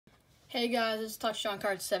Hey guys, it's Touchdown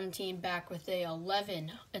Card 17 back with day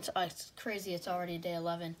 11. It's crazy, it's already day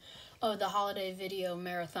 11 of the holiday video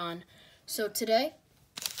marathon. So today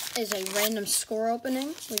is a random score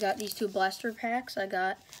opening. We got these two blaster packs I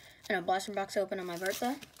got in a blaster box open on my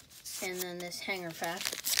birthday. And then this hanger pack.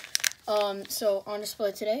 So on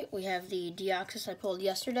display today, we have the Deoxys I pulled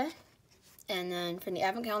yesterday. And then for the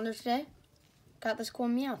advent calendar today, got this cool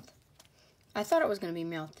Meowth. I thought it was going to be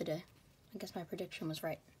Meowth today. I guess my prediction was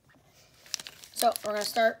right. So we're going to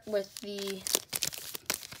start with the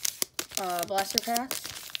blaster packs,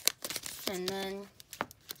 and then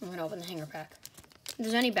I'm going to open the hanger pack. If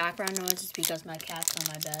there's any background noise, it's because my cat's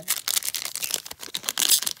on my bed.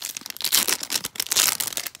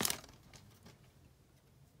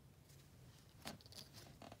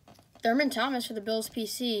 Thurman Thomas for the Bills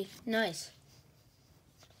PC, nice.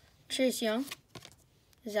 Chase Young,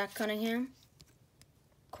 Zach Cunningham,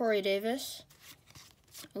 Corey Davis,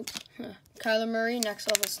 oops. Kyler Murray, next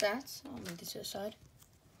level stats. I'll move this to the side.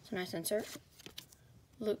 It's a nice insert.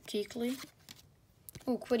 Luke Kuechly.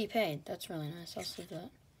 Oh, Kwity Paye. That's really nice. I'll sleeve that.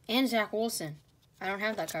 And Zach Wilson. I don't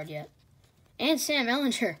have that card yet. And Sam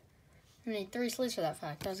Ehlinger. I need 3 sleeves for that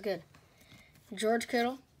fact. That was good. George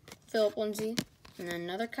Kittle, Philip Lindsay, and then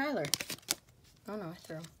another Kyler. Oh no, I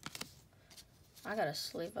threw him. I gotta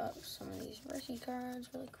sleeve up some of these rookie cards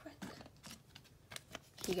really quick.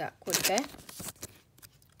 You got Kwity Paye.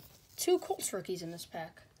 2 Colts rookies in this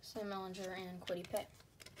pack. Sam Ehlinger and Kwity Paye.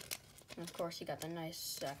 And of course, you got the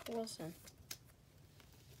nice Zach Wilson.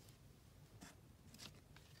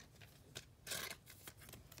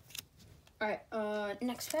 Alright,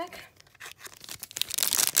 next pack.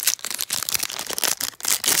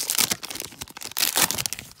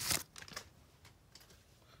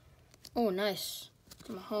 Oh, nice.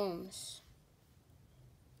 Mahomes.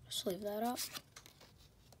 Sleeve that up.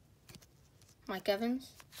 Mike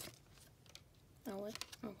Evans. Oh, wait.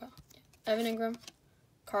 Okay. Evan Ingram,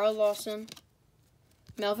 Carl Lawson,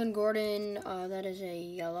 Melvin Gordon, that is a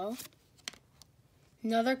yellow.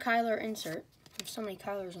 Another Kyler insert. There's so many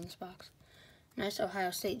Kylers in this box. Nice Ohio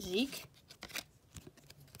State Zeke.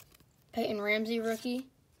 Peyton Ramsey rookie.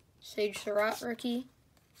 Sage Surratt rookie.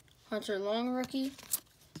 Hunter Long rookie.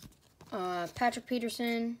 Patrick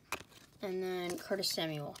Peterson. And then Curtis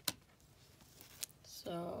Samuel.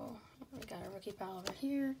 So, we got a rookie pile over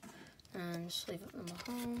here. And sleeve up the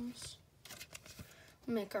Mahomes.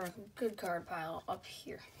 Make our good card pile up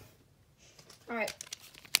here. Alright.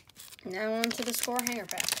 Now on to the score hanger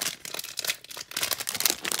pack.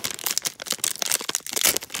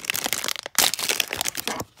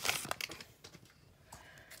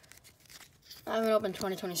 I haven't opened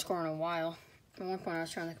 2020 score in a while. At one point I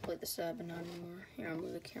was trying to complete the set, but not anymore. Here, I'll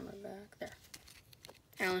move the camera back. There.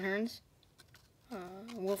 Allen Hurns.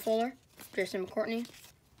 Will Fuller. Jason McCourtney.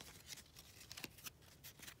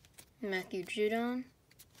 Matthew Judon,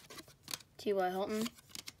 T.Y. Hilton,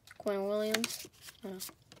 Quinn Williams,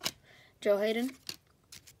 Joe Hayden,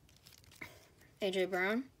 A.J.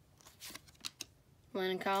 Brown,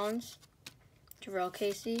 Landon Collins, Jarrell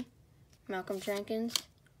Casey, Malcolm Jenkins,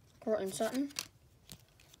 Courtland Sutton.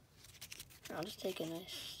 I'll just take a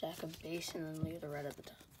nice stack of base and then leave the red at the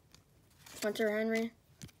top. Hunter Henry,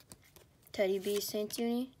 Teddy B. Saints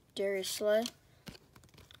Uni, Darius Slay,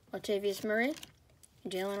 Latavius Murray,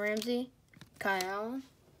 Jalen Ramsey, Kai Allen,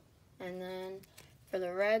 and then for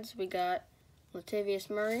the Reds, we got Latavius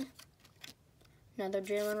Murray, another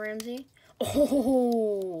Jalen Ramsey.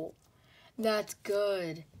 Oh, that's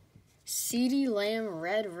good. CeeDee Lamb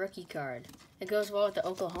red rookie card. It goes well with the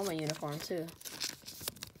Oklahoma uniform, too.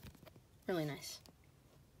 Really nice.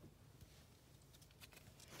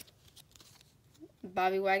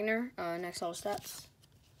 Bobby Wagner, next level stats.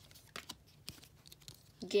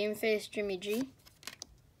 Game Face Jimmy G.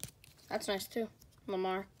 That's nice too.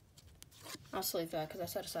 Lamar. I'll sleeve that because I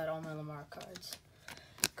set aside all my Lamar cards.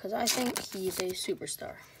 Because I think he's a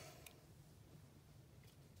superstar.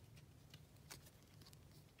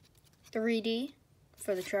 3D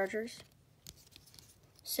for the Chargers.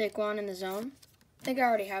 Saquon in the zone. I think I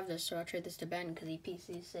already have this, so I'll trade this to Ben because he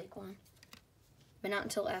PCs Saquon. But not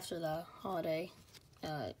until after the holiday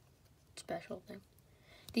special thing.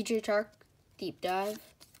 DJ Chark, deep dive.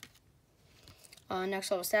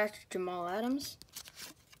 Next level stats, Jamal Adams.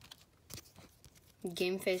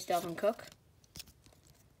 Game Face Dalvin Cook.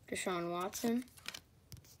 Deshaun Watson.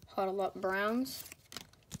 Huddle Up Browns.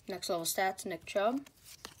 Next level stats, Nick Chubb.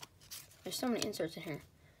 There's so many inserts in here.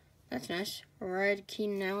 That's nice. Red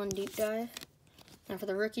Keenan Allen deep dive. And for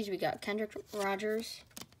the rookies, we got Kendrick Rogers.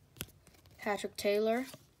 Patrick Taylor.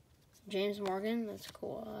 James Morgan. That's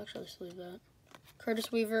cool. I'll actually sleeve that.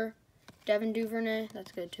 Curtis Weaver. Devin Duvernay,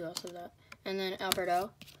 that's good too, also that. And then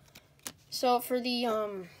Alberto. So for the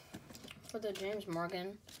James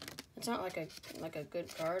Morgan, it's not like a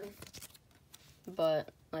good card, but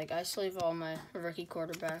like I sleeve all my rookie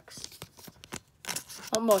quarterbacks.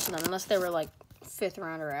 Well, most of them, unless they were like 5th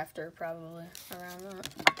round or after, probably around that.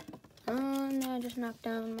 And I just knocked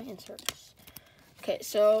down my inserts. Okay,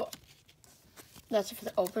 so that's it for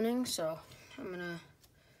the opening. So I'm gonna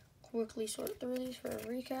quickly sort through these for a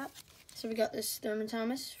recap. So we got this Thurman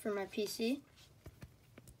Thomas for my PC.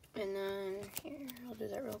 And then here, I'll do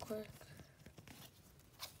that real quick.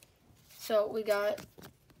 So we got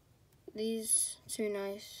these 2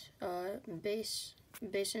 nice base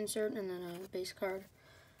insert and then a base card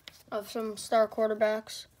of some star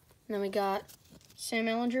quarterbacks. And then we got Sam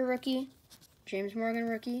Ehlinger rookie, James Morgan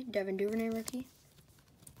rookie, Devin Duvernay rookie,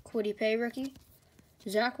 Kwity Paye rookie,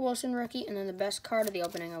 Zach Wilson rookie, and then the best card of the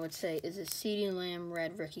opening, I would say, is a CeeDee Lamb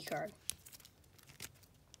red rookie card.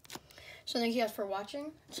 So thank you guys for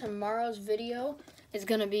watching. Tomorrow's video is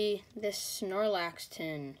going to be this Snorlax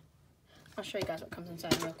tin. I'll show you guys what comes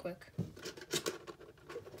inside real quick.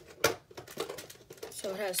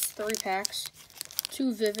 So it has 3 packs,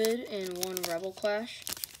 2 Vivid and 1 Rebel Clash.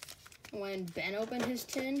 When Ben opened his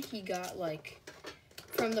tin, he got like,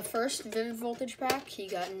 from the first Vivid Voltage pack, he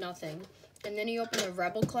got nothing. And then he opened the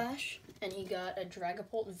Rebel Clash, and he got a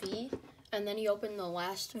Dragapult V. And then he opened the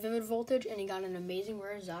last Vivid Voltage, and he got an Amazing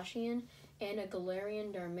Rare Zacian and a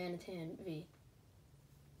Galarian Darmanitan V.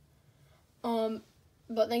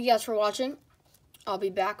 But thank you guys for watching. I'll be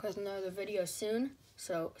back with another video soon,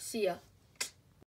 so see ya.